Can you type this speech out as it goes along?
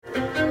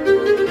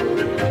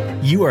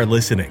You are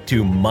listening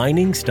to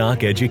Mining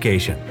Stock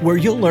Education, where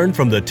you'll learn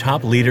from the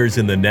top leaders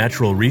in the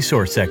natural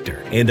resource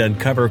sector and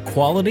uncover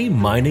quality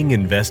mining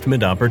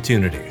investment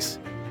opportunities.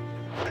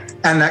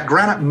 And that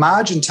granite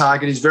margin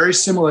target is very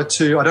similar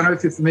to, I don't know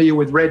if you're familiar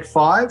with Red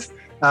 5.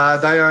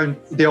 They own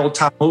the old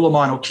Tarmoola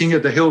mine, or King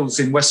of the Hills,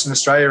 in Western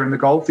Australia in the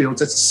goldfields.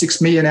 It's a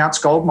 6 million ounce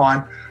gold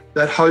mine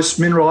that hosts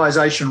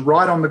mineralisation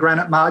right on the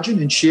granite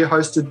margin in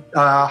shear-hosted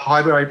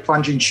high-grade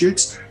plunging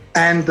chutes,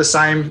 and the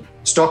same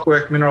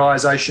stockwork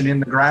mineralisation in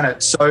the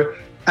granite. So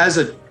as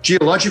a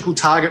geological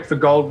target for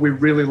gold, we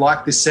really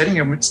like this setting,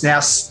 and it's now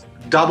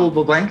double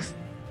the length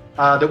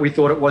that we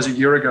thought it was a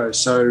year ago.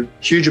 So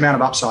huge amount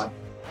of upside.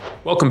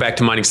 Welcome back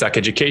to Mining Stock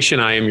Education.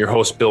 I am your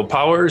host, Bill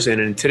Powers, and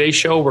in today's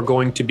show, we're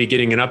going to be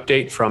getting an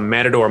update from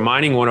Matador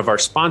Mining, one of our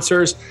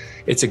sponsors.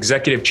 Its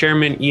executive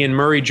chairman, Ian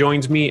Murray,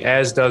 joins me,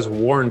 as does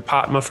Warren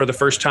Potma for the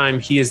first time.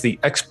 He is the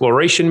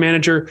exploration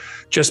manager.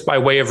 Just by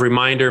way of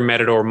reminder,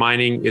 Matador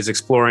Mining is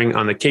exploring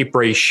on the Cape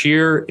Ray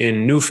Shear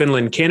in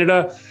Newfoundland,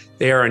 Canada.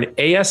 They are an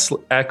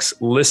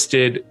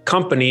ASX-listed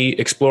company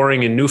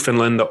exploring in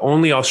Newfoundland, the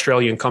only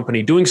Australian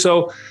company doing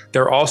so.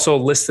 They're also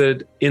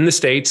listed in the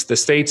States. The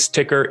States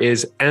ticker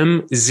is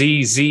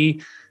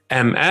MZZMF.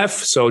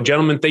 So,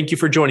 gentlemen, thank you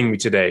for joining me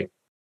today.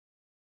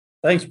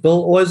 Thanks,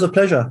 Bill. Always a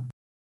pleasure.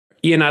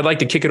 Ian, I'd like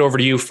to kick it over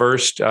to you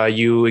first.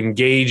 You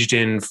engaged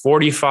in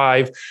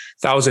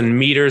 45,000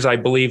 meters, I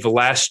believe,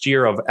 last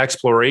year of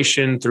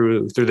exploration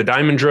through the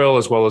diamond drill,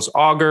 as well as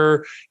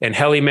auger and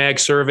HeliMag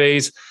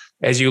surveys.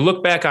 As you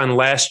look back on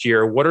last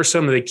year, what are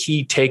some of the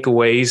key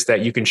takeaways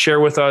that you can share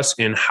with us,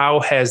 and how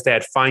has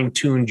that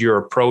fine-tuned your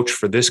approach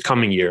for this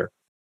coming year?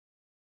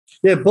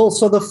 Yeah, Bill,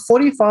 so the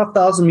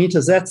 45,000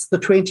 meters, that's the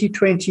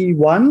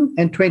 2021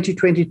 and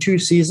 2022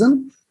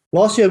 season.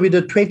 Last year, we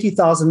did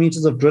 20,000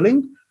 meters of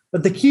drilling,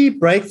 but the key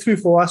breakthrough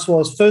for us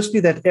was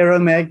firstly that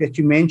aeromag that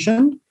you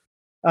mentioned,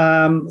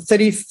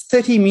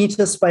 30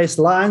 meter space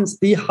lines,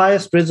 the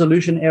highest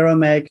resolution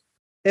aeromag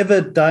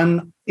ever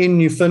done in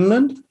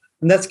Newfoundland.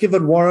 And that's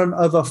given Warren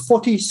over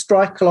 40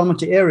 strike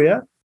kilometer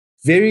area,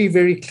 very,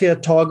 very clear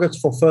targets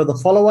for further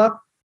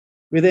follow-up.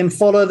 We then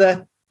follow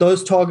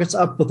those targets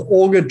up with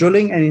auger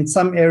drilling, and in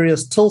some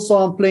areas till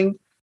sampling.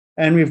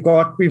 And we've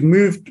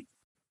moved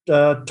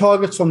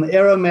targets from the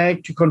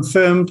aeromag to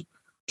confirmed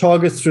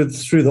targets through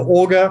the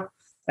auger.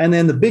 And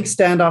then the big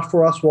standout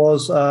for us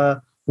was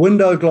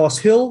Window Glass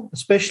Hill,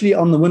 especially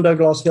on the Window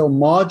Glass Hill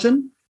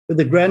margin, where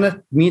the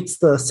granite meets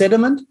the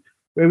sediment,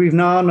 where we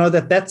now know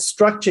that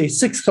structure is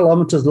 6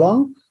 kilometers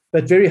long,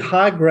 but very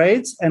high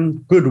grades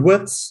and good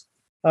widths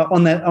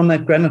on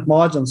that granite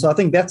margin. So I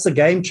think that's a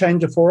game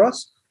changer for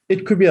us.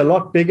 It could be a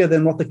lot bigger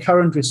than what the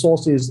current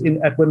resource is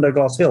at Window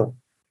Glass Hill.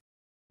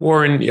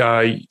 Warren,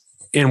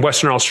 in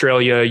Western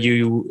Australia,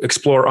 you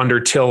explore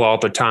under till all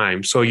the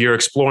time. So you're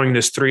exploring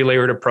this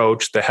 3-layered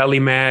approach, the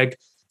HeliMag,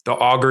 the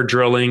auger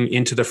drilling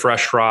into the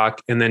fresh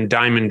rock, and then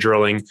diamond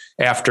drilling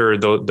after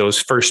those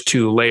first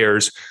 2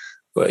 layers.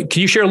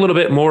 Can you share a little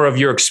bit more of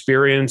your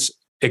experience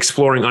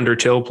exploring under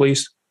till,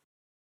 please?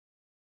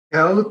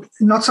 Yeah, look,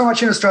 not so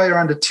much in Australia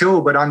under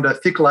till, but under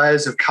thick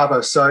layers of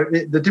cover. So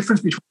the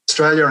difference between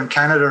Australia and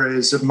Canada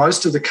is that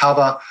most of the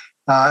cover,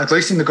 at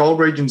least in the gold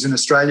regions in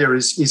Australia,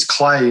 is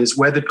clay, is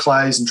weathered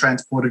clays and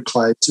transported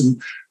clays.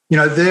 And, you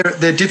know,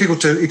 they're difficult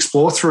to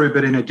explore through,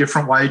 but in a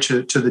different way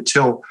to the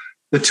till.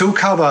 The till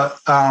cover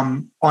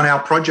on our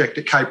project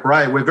at Cape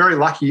Ray, we're very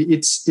lucky.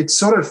 It's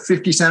sort of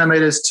 50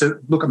 centimetres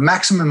to look a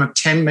maximum of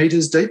 10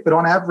 metres deep, but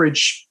on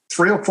average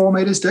 3 or 4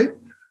 metres deep.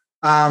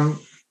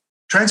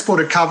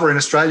 Transported cover in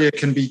Australia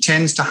can be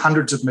tens to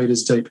hundreds of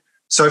metres deep.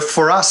 So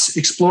for us,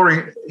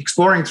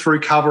 exploring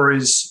through cover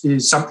is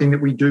something that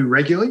we do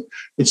regularly.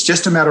 It's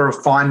just a matter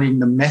of finding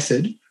the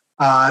method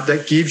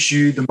that gives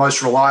you the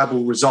most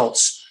reliable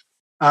results.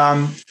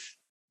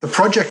 The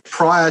project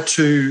prior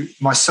to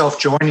myself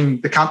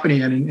joining the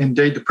company, and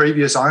indeed the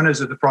previous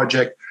owners of the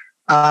project,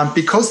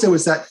 because there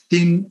was that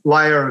thin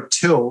layer of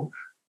till,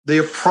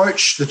 the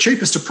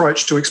cheapest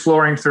approach to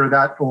exploring through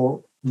that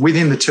or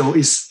within the till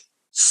is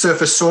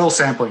surface soil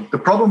sampling. The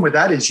problem with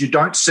that is you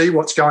don't see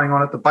what's going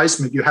on at the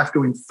basement. You have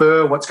to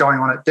infer what's going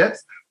on at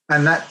depth,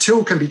 and that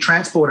till can be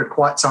transported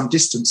quite some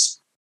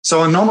distance.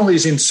 So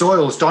anomalies in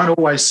soils don't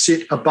always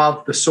sit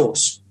above the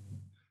source.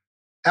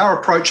 Our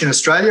approach in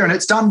Australia, and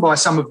it's done by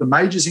some of the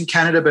majors in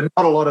Canada, but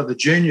not a lot of the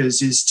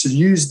juniors, is to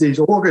use these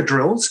auger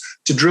drills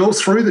to drill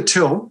through the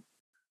till.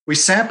 We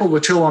sample the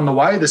till on the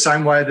way, the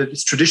same way that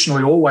it's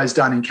traditionally always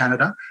done in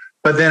Canada.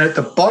 But then at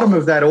the bottom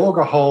of that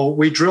auger hole,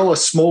 we drill a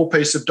small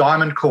piece of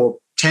diamond core,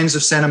 tens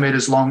of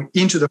centimetres long,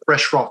 into the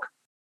fresh rock.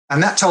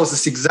 And that tells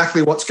us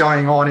exactly what's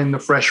going on in the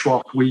fresh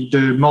rock. We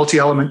do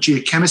multi-element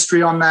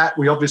geochemistry on that.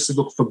 We obviously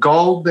look for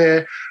gold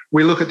there.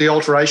 We look at the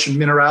alteration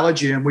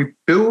mineralogy, and we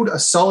build a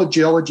solid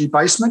geology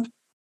basement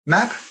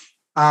map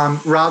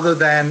rather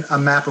than a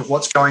map of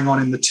what's going on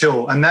in the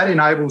till. And that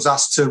enables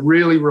us to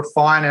really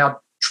refine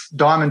our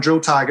diamond drill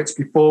targets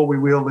before we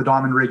wheel the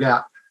diamond rig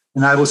out.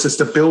 Enables us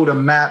to build a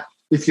map,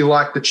 if you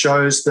like, that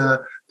shows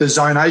the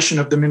zonation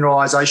of the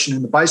mineralisation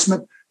in the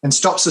basement, and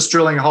stops us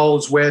drilling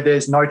holes where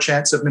there's no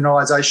chance of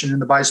mineralization in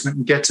the basement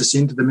and gets us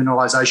into the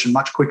mineralization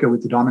much quicker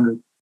with the diamond rig.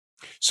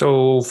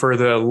 So for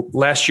the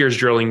last year's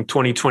drilling,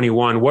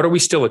 2021, what are we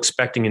still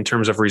expecting in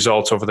terms of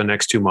results over the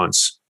next 2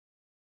 months?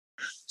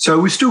 So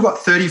we've still got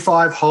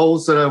 35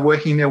 holes that are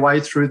working their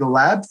way through the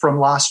lab from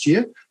last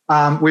year.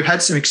 We've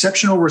had some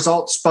exceptional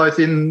results both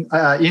in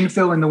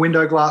infill in the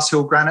Window Glass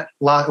Hill Granite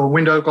or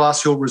Window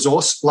Glass Hill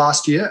resource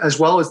last year, as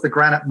well as the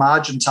granite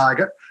margin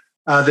target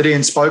that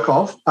Ian spoke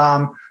of.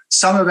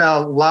 Some of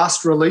our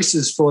last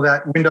releases for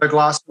that Window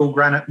Glass Hill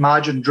Granite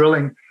margin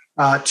drilling,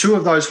 2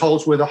 of those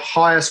holes were the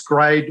highest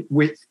grade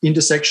width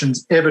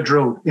intersections ever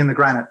drilled in the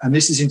granite, and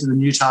this is into the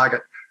new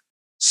target.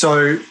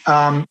 So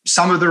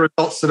some of the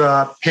results that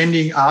are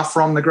pending are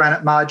from the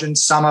granite margin,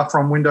 some are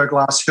from Window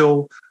Glass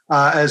Hill,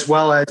 as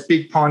well as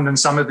Big Pond and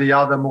some of the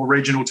other more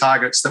regional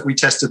targets that we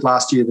tested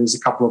last year. There's a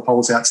couple of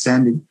holes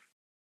outstanding.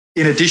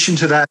 In addition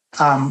to that,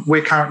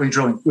 we're currently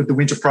drilling with the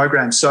winter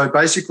program. So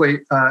basically,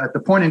 at the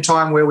point in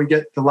time where we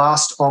get the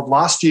last of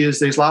last year's,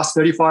 these last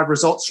 35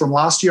 results from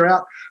last year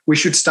out, we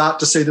should start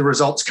to see the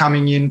results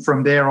coming in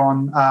from there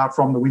on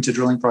from the winter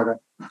drilling program.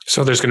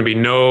 So there's going to be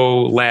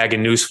no lag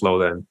in news flow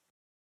then?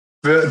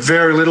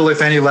 Very little, if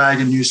any,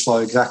 lag in news flow,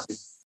 exactly.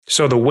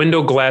 So the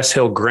Window Glass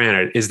Hill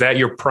Granite, is that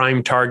your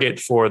prime target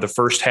for the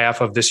first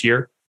half of this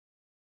year?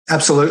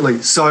 Absolutely.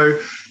 So,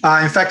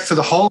 in fact, for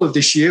the whole of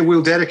this year,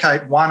 we'll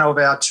dedicate one of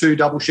our 2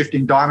 double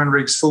shifting diamond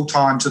rigs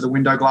full-time to the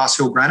Window Glass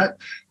Hill Granite.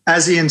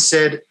 As Ian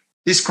said,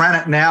 this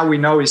granite now we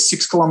know is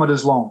 6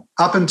 kilometres long.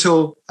 Up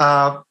until,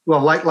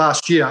 late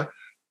last year,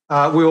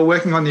 we were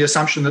working on the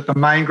assumption that the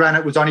main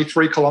granite was only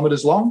 3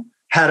 kilometres long,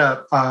 had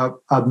a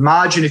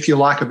margin, if you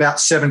like, about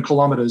 7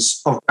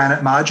 kilometres of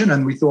granite margin,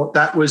 and we thought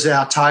that was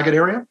our target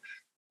area.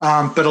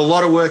 But a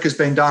lot of work has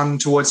been done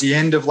towards the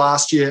end of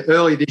last year,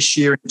 early this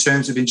year, in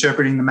terms of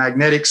interpreting the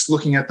magnetics,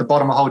 looking at the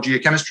bottom of hole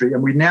geochemistry.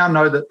 And we now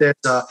know that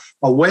there's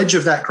a wedge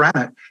of that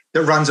granite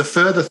that runs a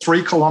further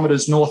 3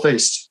 kilometres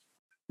northeast.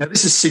 Now,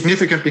 this is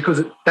significant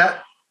because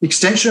that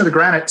extension of the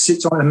granite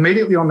sits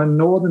immediately on the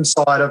northern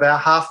side of our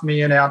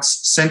 500,000 ounce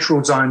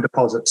central zone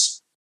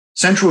deposits.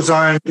 Central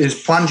zone is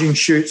plunging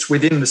chutes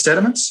within the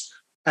sediments,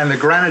 and the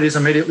granite is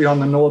immediately on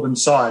the northern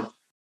side.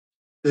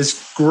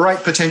 There's great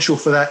potential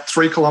for that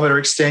 3 kilometre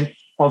extent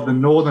of the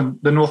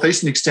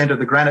northeastern extent of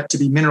the granite to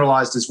be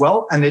mineralised as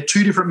well. And they're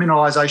 2 different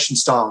mineralisation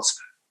styles: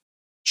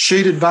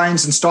 sheeted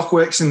veins and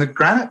stockworks in the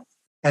granite,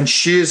 and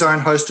shear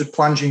zone hosted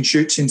plunging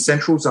chutes in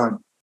central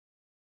zone.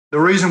 The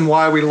reason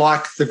why we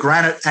like the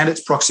granite and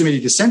its proximity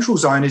to central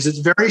zone is it's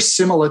very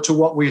similar to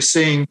what we're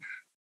seeing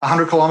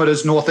 100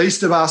 kilometres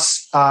northeast of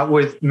us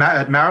with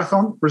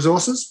Marathon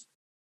Resources.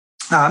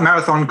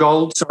 Marathon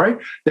Gold,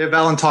 their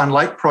Valentine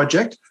Lake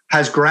project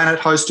has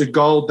granite-hosted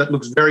gold that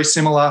looks very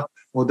similar,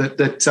 or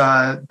that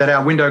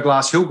our Window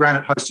Glass Hill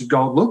granite-hosted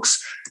gold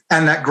looks.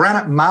 And that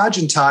granite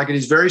margin target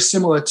is very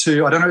similar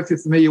to, I don't know if you're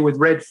familiar with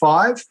Red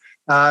 5.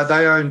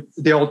 They own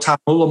the old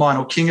Tarmoola mine,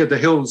 or King of the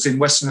Hills, in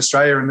Western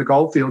Australia in the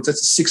goldfields.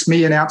 It's a 6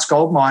 million ounce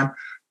gold mine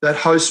that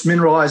hosts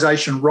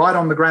mineralisation right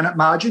on the granite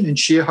margin in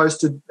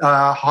shear-hosted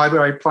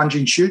high-grade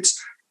plunging chutes,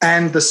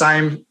 and the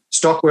same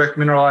stockwork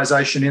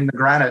mineralisation in the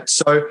granite.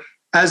 So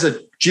as a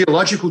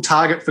geological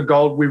target for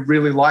gold, we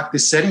really like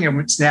this setting, and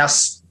it's now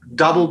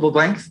double the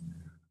length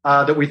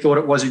that we thought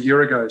it was a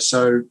year ago.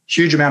 So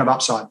huge amount of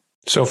upside.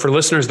 So for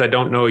listeners that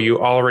don't know, you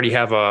already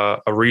have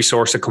a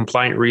resource, a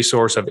compliant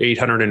resource of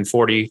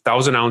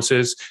 840,000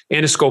 ounces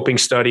and a scoping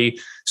study.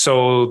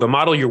 So the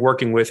model you're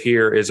working with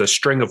here is a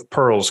string of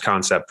pearls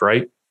concept,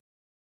 right?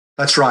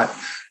 That's right.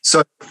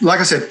 So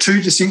like I said,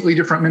 2 distinctly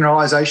different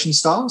mineralisation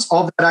styles.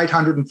 Of that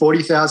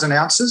 840,000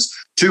 ounces,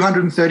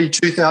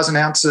 232,000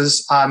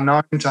 ounces are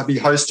known to be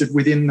hosted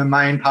within the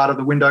main part of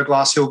the Window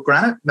Glass Hill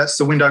granite. That's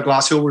the Window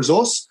Glass Hill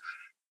resource.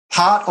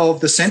 Part of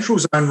the Central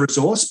Zone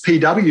resource,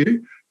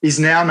 PW, is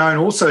now known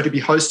also to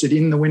be hosted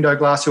in the Window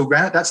Glass Hill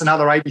granite. That's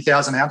another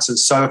 80,000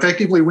 ounces. So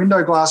effectively,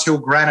 Window Glass Hill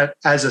granite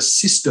as a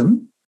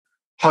system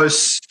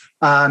hosts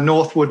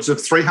northwards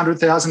of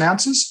 300,000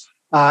 ounces.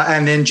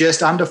 And then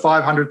just under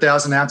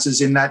 500,000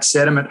 ounces in that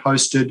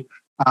sediment-hosted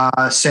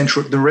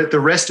central, the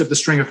rest of the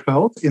string of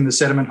pearls in the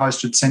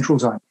sediment-hosted central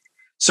zone.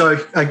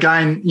 So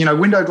again,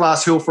 Window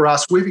Glass Hill for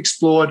us, we've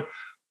explored,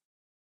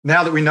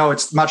 now that we know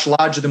it's much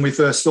larger than we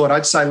first thought,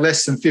 I'd say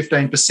less than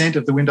 15%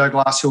 of the Window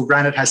Glass Hill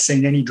granite has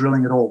seen any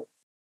drilling at all.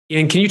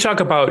 And can you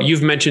talk about,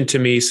 you've mentioned to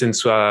me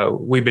since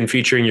we've been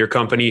featuring your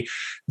company,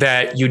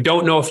 that you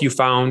don't know if you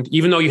found,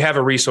 even though you have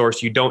a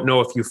resource, you don't know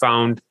if you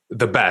found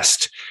the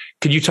best.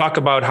 Could you talk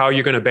about how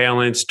you're going to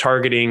balance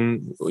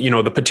targeting,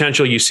 the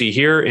potential you see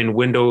here in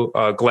Window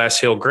Glass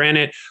Hill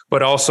granite,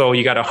 but also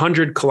you got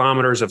 100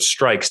 kilometers of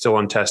strike still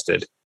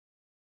untested?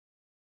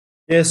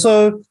 Yeah,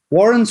 so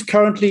Warren's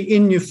currently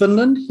in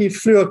Newfoundland. He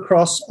flew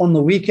across on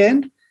the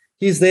weekend.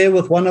 He's there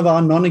with one of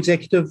our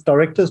non-executive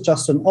directors,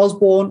 Justin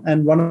Osborne,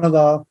 and one of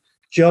our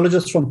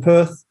geologists from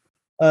Perth,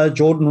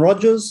 Jordan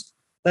Rogers.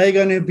 They're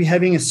going to be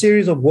having a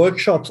series of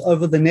workshops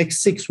over the next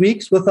 6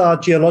 weeks with our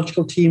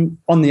geological team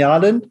on the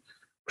island,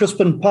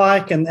 Crispin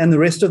Pike and the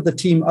rest of the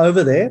team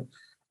over there.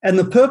 And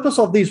the purpose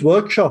of these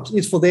workshops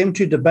is for them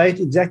to debate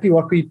exactly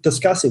what we're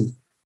discussing.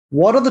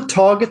 What are the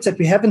targets that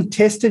we haven't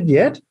tested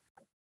yet?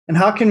 And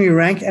how can we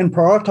rank and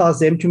prioritize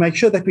them to make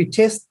sure that we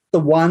test the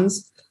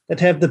ones that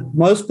have the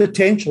most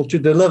potential to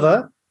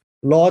deliver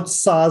large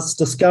size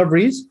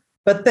discoveries,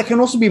 but they can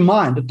also be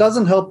mined. It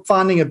doesn't help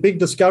finding a big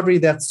discovery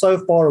that's so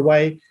far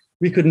away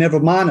we could never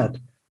mine it.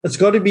 It's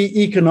got to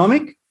be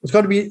economic. It's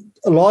got to be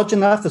large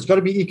enough. It's got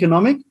to be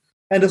economic,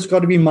 and it's got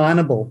to be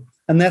mineable.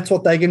 And that's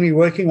what they're going to be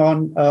working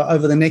on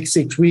over the next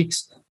 6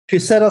 weeks to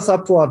set us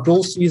up for our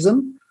drill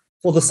season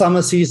for the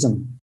summer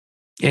season.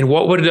 And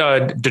what would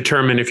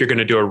determine if you're going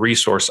to do a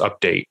resource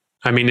update?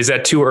 I mean, is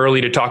that too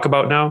early to talk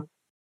about now?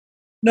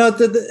 No,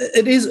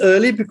 it is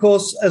early,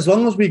 because as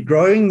long as we're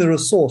growing the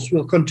resource,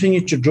 we'll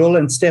continue to drill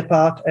and step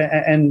out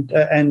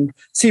and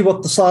see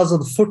what the size of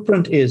the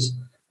footprint is.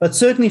 But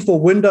certainly for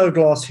Window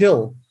Glass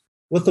Hill,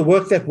 with the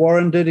work that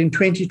Warren did in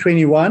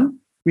 2021,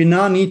 we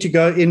now need to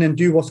go in and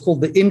do what's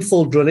called the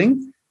infill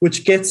drilling,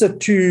 which gets it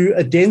to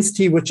a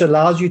density which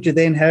allows you to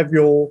then have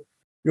your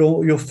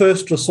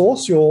first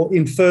resource, your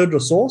inferred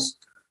resource.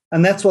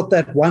 And that's what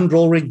that one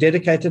drill rig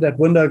dedicated at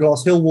Window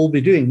Glass Hill will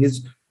be doing,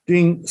 is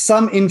doing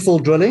some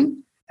infill drilling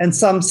and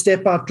some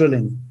step-out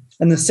drilling.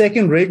 And the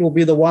second rig will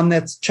be the one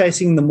that's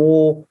chasing the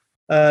more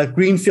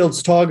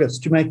greenfields targets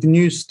to make the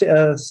new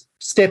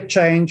step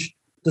change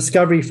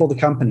discovery for the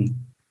company.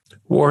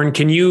 Warren,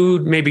 can you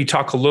maybe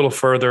talk a little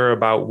further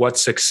about what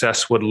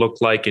success would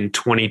look like in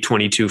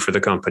 2022 for the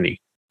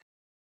company?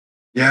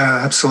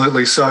 Yeah,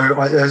 absolutely.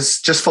 So as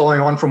just following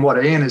on from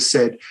what Ian has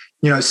said,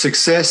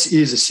 success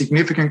is a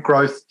significant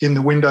growth in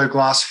the Window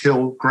Glass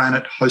Hill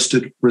granite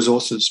hosted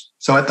resources.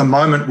 So at the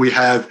moment, we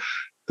have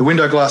the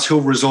Window Glass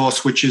Hill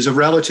resource, which is a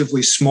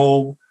relatively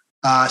small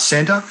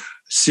centre,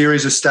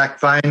 series of stacked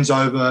veins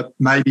over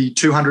maybe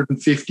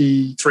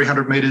 250,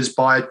 300 metres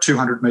by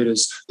 200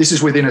 metres. This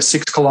is within a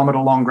 6 kilometre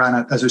long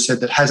granite, as I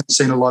said, that hasn't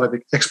seen a lot of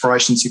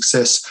exploration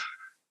success.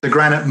 The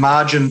granite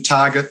margin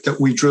target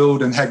that we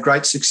drilled and had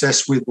great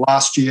success with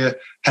last year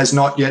has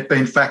not yet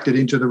been factored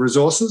into the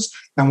resources.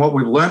 And what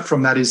we've learnt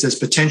from that is there's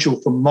potential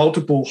for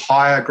multiple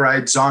higher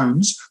grade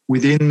zones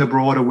within the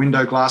broader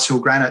Window Glass Hill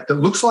granite that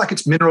looks like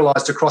it's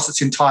mineralised across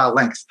its entire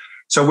length.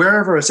 So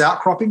wherever it's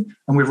outcropping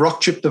and we've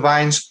rock chipped the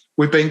veins,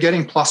 we've been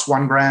getting plus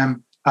 1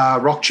 gram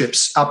rock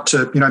chips up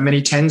to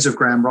many tens of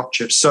gram rock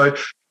chips. So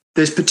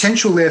there's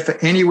potential there for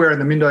anywhere in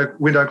the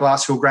Window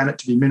Glass Hill granite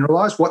to be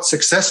mineralised. What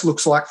success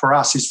looks like for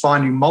us is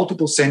finding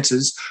multiple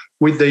centres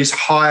with these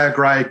higher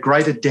grade,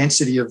 greater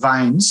density of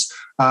veins,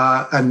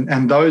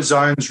 and those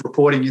zones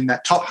reporting in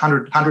that top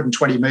 100,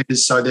 120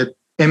 metres, so they're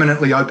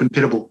eminently open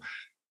pittable.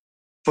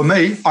 For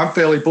me, I'm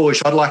fairly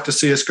bullish. I'd like to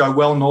see us go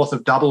well north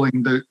of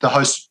doubling the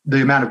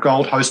amount of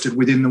gold hosted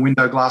within the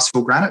Window Glass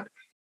Hill granite.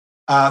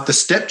 The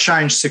step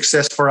change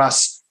success for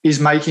us is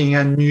making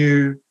a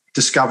new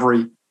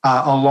discovery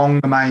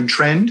along the main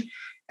trend.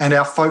 And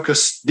our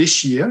focus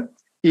this year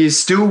is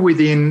still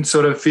within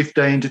sort of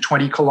 15 to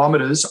 20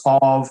 kilometres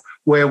of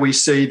where we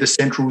see the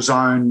central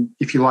zone,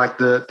 if you like,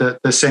 the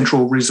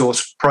central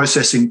resource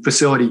processing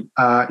facility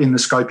in the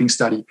scoping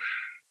study.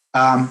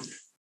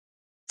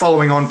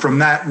 Following on from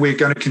that, we're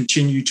going to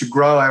continue to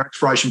grow our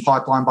exploration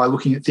pipeline by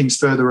looking at things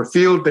further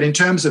afield. But in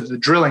terms of the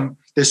drilling,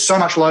 there's so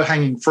much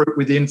low-hanging fruit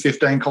within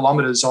 15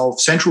 kilometres of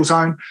central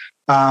zone.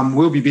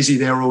 We'll be busy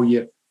there all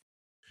year.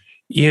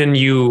 Ian,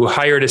 you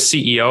hired a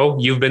CEO.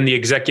 You've been the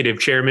executive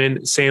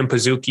chairman. Sam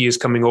Pazuki is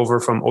coming over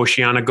from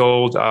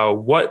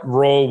OceanaGold. What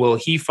role will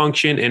he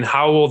function, and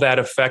how will that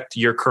affect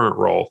your current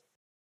role?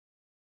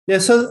 Yeah,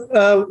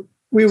 so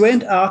we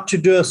went out to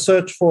do a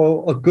search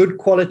for a good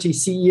quality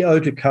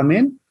CEO to come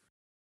in.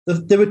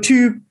 There were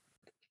two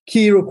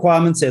key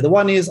requirements there. The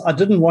one is I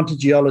didn't want a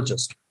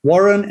geologist.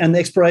 Warren and the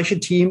exploration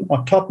team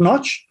are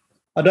top-notch.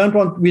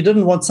 We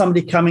didn't want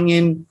somebody coming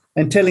in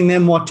and telling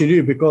them what to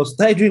do, because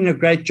they're doing a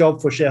great job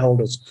for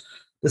shareholders.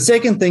 The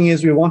second thing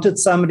is we wanted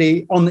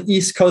somebody on the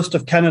east coast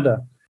of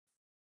Canada.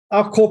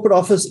 Our corporate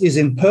office is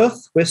in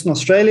Perth, Western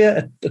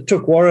Australia. It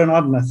took Warren,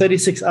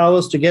 36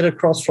 hours to get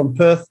across from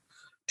Perth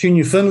to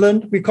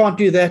Newfoundland. We can't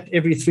do that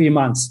every 3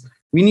 months.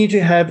 We need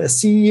to have a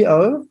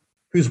CEO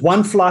who's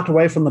one flight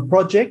away from the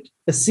project,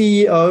 a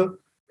CEO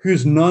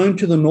who's known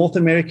to the North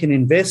American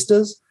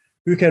investors,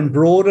 who can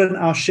broaden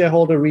our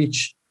shareholder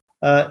reach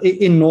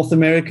in North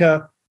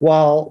America,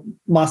 while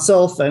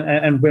myself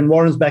and when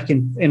Warren's back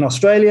in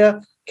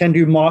Australia, can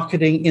do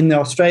marketing in the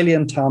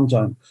Australian time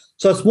zone.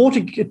 So it's more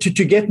to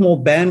get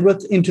more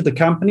bandwidth into the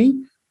company,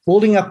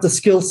 building up the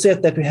skill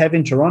set that we have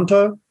in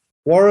Toronto.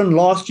 Warren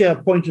last year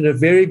appointed a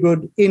very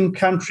good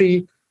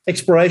in-country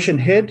exploration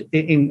head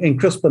in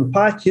Crispin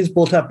Pike. He's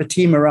built up a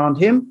team around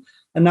him.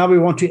 And now we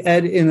want to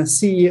add in a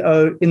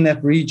CEO in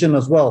that region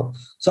as well.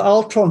 So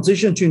I'll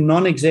transition to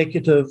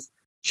non-executive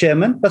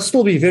chairman, but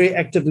still be very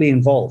actively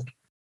involved.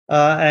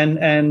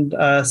 And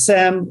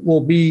Sam will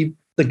be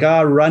the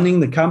guy running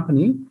the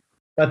company,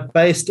 but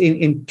based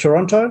in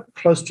Toronto,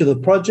 close to the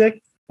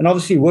project, and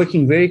obviously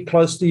working very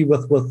closely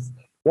with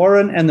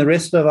Warren and the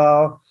rest of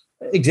our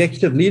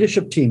executive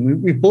leadership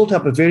team. We've built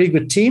up a very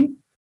good team,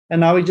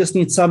 And now we just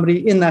need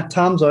somebody in that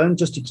time zone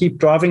just to keep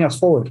driving us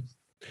forward.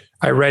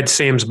 I read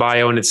Sam's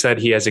bio and it said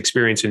he has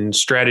experience in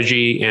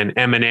strategy and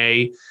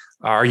M&A.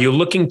 Are you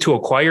looking to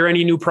acquire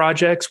any new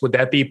projects? Would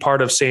that be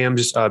part of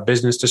Sam's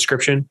business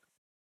description?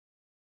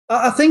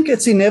 I think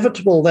it's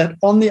inevitable that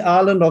on the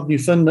island of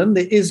Newfoundland,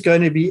 there is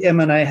going to be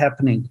M&A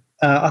happening.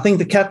 I think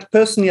the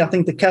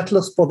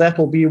catalyst for that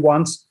will be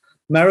once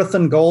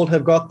Marathon Gold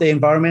have got their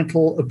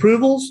environmental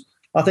approvals.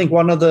 I think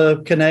one of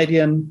the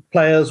Canadian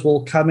players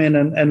will come in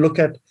and look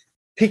at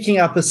picking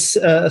up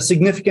a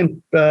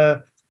significant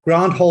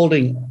ground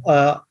holding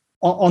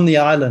on the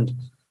island.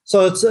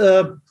 So it's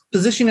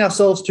positioning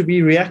ourselves to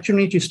be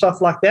reactionary to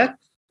stuff like that,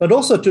 but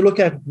also to look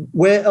at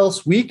where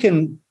else we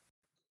can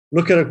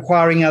look at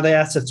acquiring other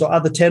assets or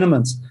other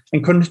tenements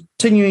and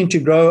continuing to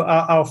grow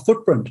our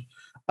footprint.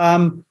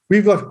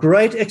 We've got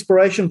great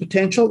exploration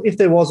potential. If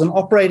there was an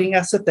operating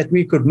asset that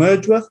we could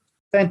merge with,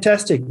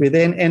 fantastic. We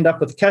then end up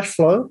with cash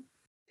flow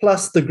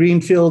plus the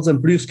greenfields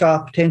and blue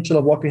sky potential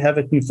of what we have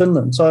at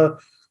Newfoundland. So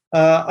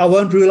I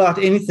won't rule out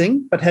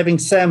anything, but having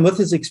Sam with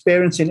his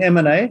experience in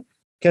M&A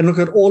can look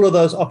at all of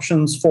those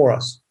options for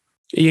us.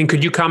 Ian,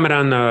 could you comment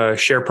on the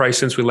share price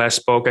since we last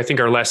spoke? I think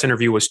our last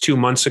interview was 2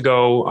 months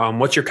ago.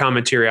 What's your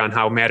commentary on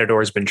how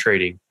Matador has been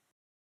trading?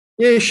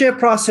 Yeah, share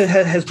price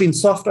has been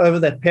soft over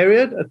that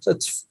period.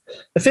 It's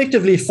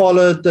effectively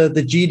followed the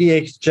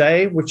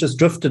GDXJ, which has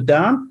drifted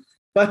down.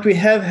 But we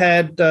have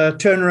had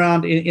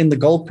turnaround in the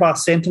gold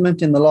price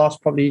sentiment in the last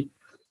probably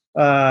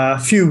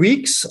few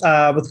weeks,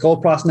 with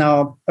gold price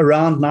now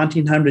around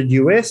 1900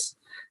 US.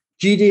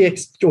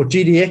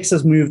 GDX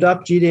has moved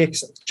up.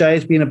 GDXJ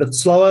has been a bit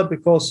slower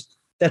because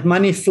that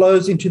money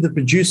flows into the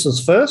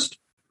producers first.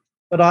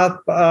 But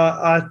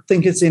I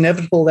think it's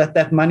inevitable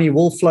that money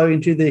will flow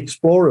into the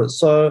explorers.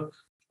 So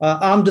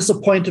I'm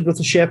disappointed with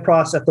the share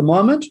price at the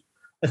moment.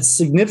 It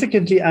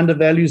significantly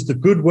undervalues the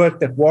good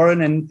work that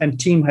Warren and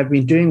team have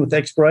been doing with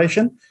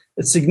exploration.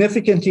 It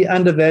significantly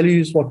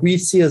undervalues what we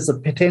see as the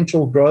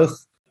potential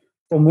growth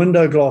from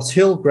Window Glass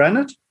Hill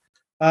granite.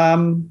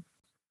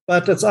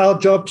 But it's our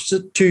job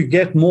to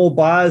get more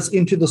buyers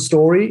into the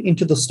story,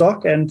 into the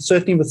stock, and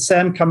certainly with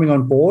Sam coming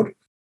on board,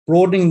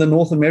 broadening the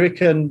North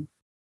American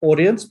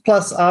audience.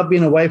 Plus, I've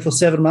been away for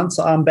 7 months,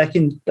 so I'm back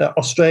in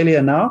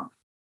Australia now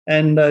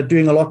and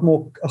doing a lot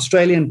more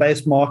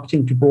Australian-based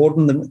marketing to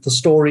broaden the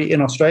story in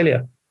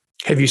Australia.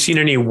 Have you seen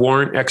any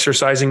warrant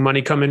exercising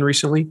money come in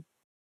recently?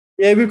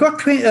 Yeah, we've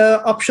got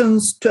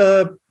options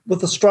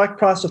with a strike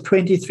price of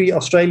 23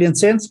 Australian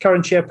cents.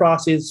 Current share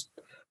price is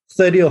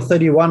 30 or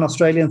 31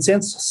 Australian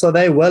cents. So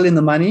they're well in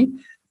the money.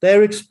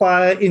 They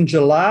expire in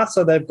July.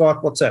 So they've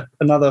got,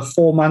 another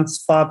 5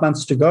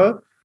 months to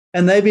go.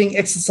 And they're being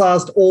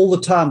exercised all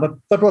the time.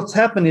 But what's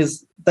happened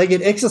is they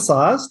get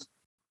exercised.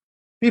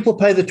 People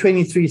pay the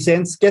 23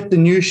 cents, get the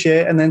new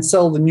share, and then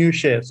sell the new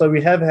share. So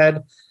we have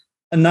had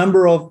a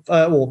number of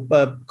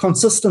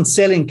consistent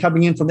selling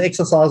coming in from the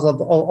exercise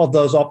of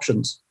those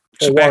options.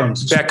 So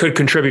that could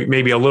contribute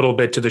maybe a little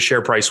bit to the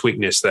share price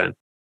weakness then.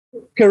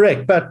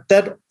 Correct, but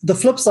the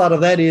flip side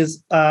of that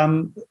is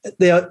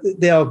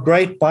there are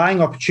great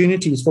buying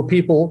opportunities for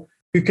people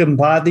who can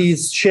buy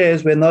these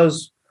shares when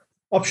those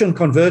option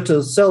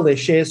converters sell their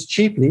shares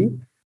cheaply.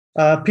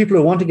 People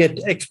who want to get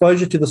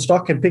exposure to the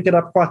stock can pick it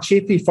up quite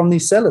cheaply from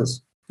these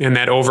sellers. And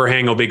that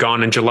overhang will be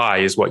gone in July,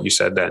 is what you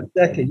said then.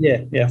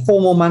 Exactly. Yeah. 4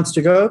 more months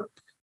to go,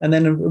 and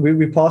then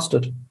we passed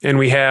it. And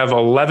we have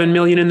 11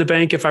 million in the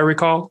bank, if I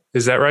recall.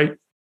 Is that right?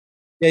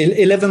 Yeah,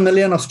 11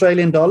 million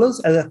Australian dollars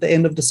at the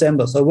end of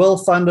December. So well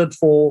funded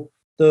for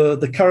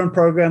the current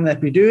program that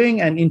we're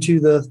doing and into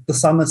the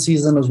summer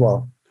season as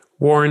well.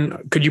 Warren,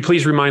 could you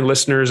please remind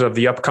listeners of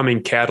the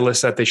upcoming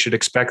catalysts that they should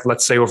expect,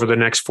 let's say, over the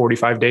next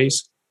 45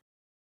 days?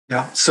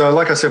 Yeah. So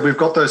like I said, we've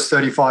got those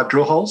 35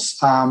 drill holes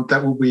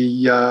that will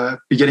be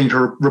getting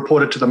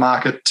reported to the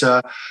market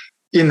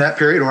in that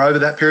period or over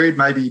that period,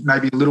 maybe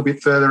a little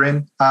bit further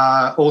in.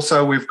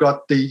 Also, we've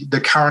got the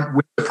current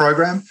winter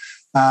program.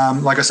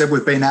 Like I said,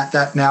 we've been at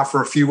that now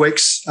for a few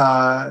weeks,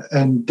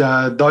 and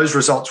those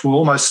results will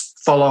almost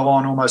follow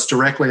on almost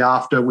directly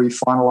after we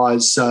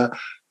finalise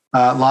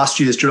last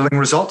year's drilling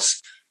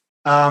results.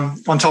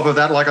 On top of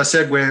that, like I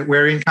said,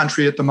 we're in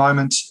country at the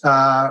moment,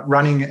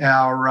 running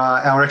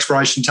our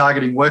exploration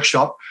targeting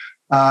workshop,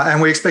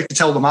 and we expect to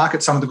tell the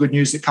market some of the good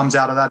news that comes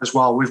out of that as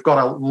well. We've got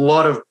a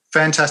lot of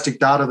fantastic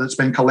data that's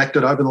been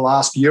collected over the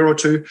last year or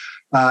two,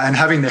 and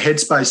having the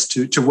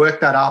headspace to work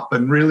that up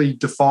and really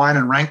define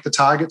and rank the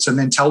targets and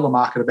then tell the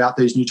market about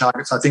these new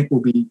targets, I think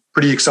will be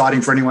pretty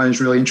exciting for anyone who's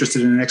really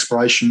interested in an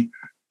exploration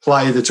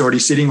play that's already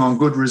sitting on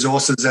good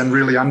resources and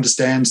really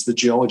understands the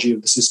geology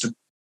of the system.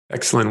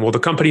 Excellent. Well, the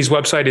company's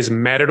website is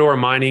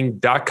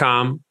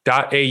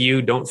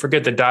matadormining.com.au. Don't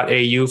forget the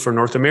 .au for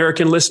North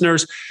American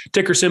listeners.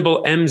 Ticker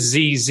symbol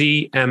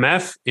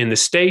MZZMF in the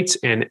States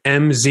and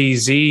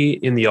MZZ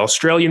in the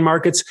Australian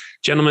markets.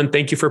 Gentlemen,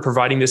 thank you for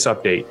providing this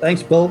update.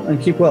 Thanks, Bill,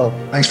 and keep well.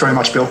 Thanks very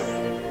much, Bill.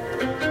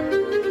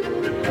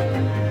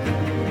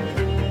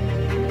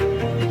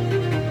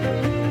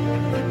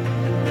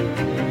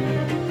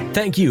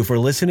 Thank you for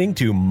listening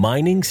to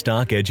Mining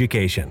Stock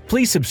Education.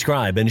 Please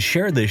subscribe and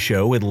share this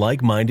show with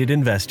like-minded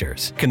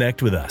investors.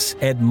 Connect with us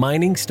at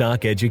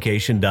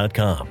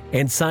miningstockeducation.com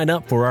and sign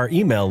up for our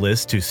email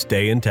list to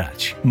stay in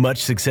touch.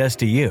 Much success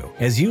to you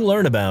as you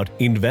learn about,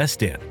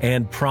 invest in,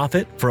 and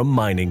profit from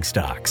mining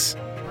stocks.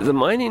 The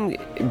mining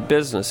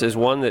business is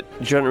one that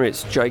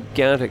generates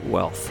gigantic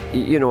wealth.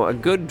 You know, a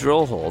good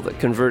drill hole that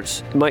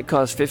converts might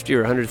cost $50,000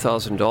 or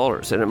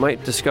 $100,000, and it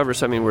might discover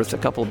something worth a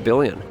couple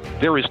billion.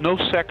 There is no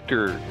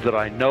sector that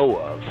I know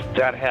of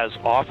that has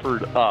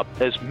offered up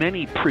as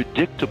many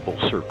predictable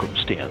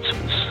circumstances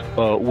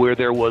where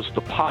there was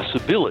the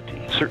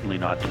possibility, certainly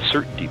not the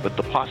certainty, but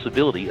the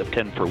possibility of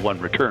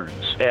 10-for-1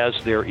 returns,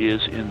 as there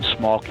is in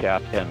small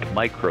cap and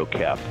micro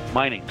cap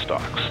mining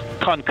stocks.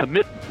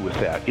 Concomitant with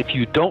that, if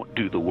you don't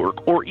do the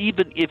work, or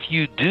even if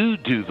you do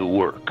the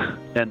work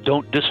and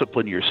don't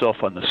discipline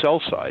yourself on the sell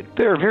side,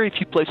 there are very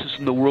few places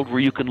in the world where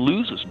you can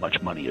lose as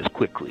much money as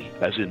quickly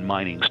as in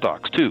mining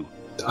stocks too.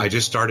 I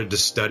just started to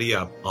study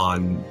up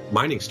on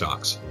mining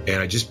stocks,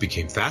 and I just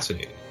became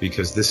fascinated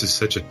because this is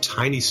such a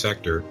tiny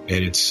sector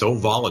and it's so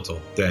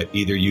volatile that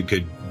either you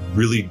could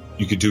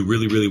do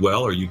really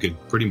well, or you could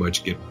pretty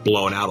much get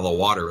blown out of the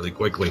water really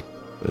quickly.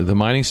 The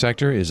mining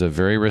sector is a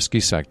very risky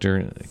sector.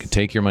 It can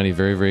take your money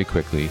very, very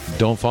quickly.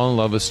 Don't fall in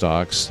love with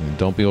stocks, and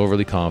don't be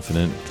overly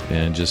confident,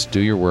 and just do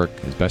your work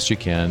as best you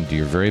can. Do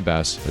your very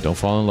best, but don't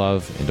fall in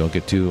love and don't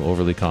get too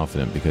overly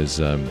confident, because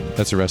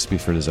that's a recipe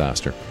for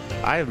disaster.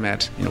 I have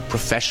met,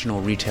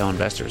 professional retail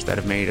investors that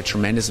have made a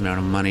tremendous amount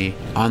of money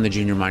on the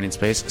junior mining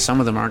space.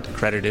 Some of them aren't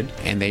accredited,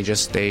 and they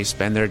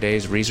spend their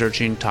days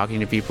researching, talking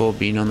to people,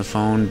 being on the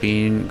phone,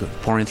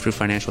 pouring through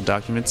financial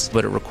documents,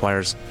 but it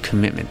requires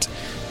commitment.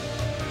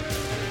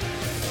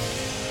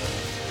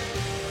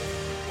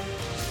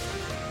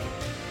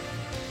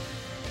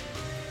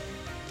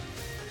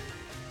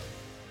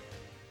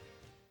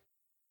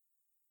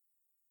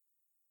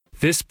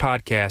 This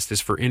podcast is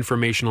for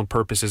informational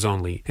purposes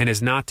only and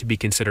is not to be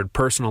considered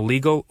personal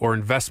legal or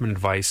investment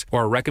advice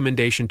or a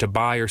recommendation to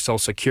buy or sell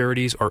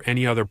securities or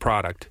any other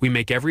product. We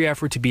make every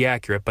effort to be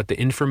accurate, but the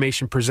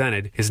information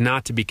presented is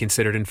not to be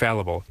considered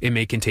infallible. It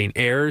may contain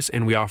errors,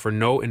 and we offer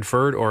no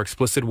inferred or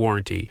explicit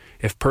warranty.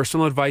 If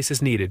personal advice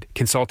is needed,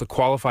 consult a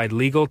qualified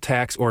legal,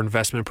 tax, or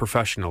investment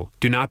professional.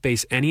 Do not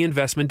base any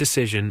investment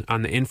decision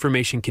on the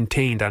information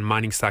contained on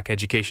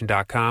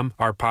miningstockeducation.com,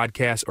 our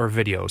podcasts, or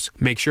videos.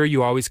 Make sure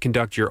you always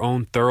conduct your own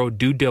thorough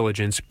due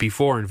diligence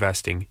before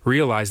investing.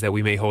 Realize that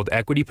we may hold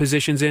equity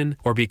positions in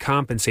or be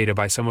compensated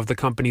by some of the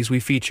companies we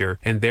feature,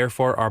 and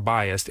therefore are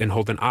biased and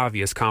hold an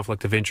obvious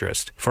conflict of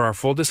interest. For our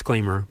full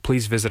disclaimer,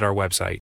 please visit our website.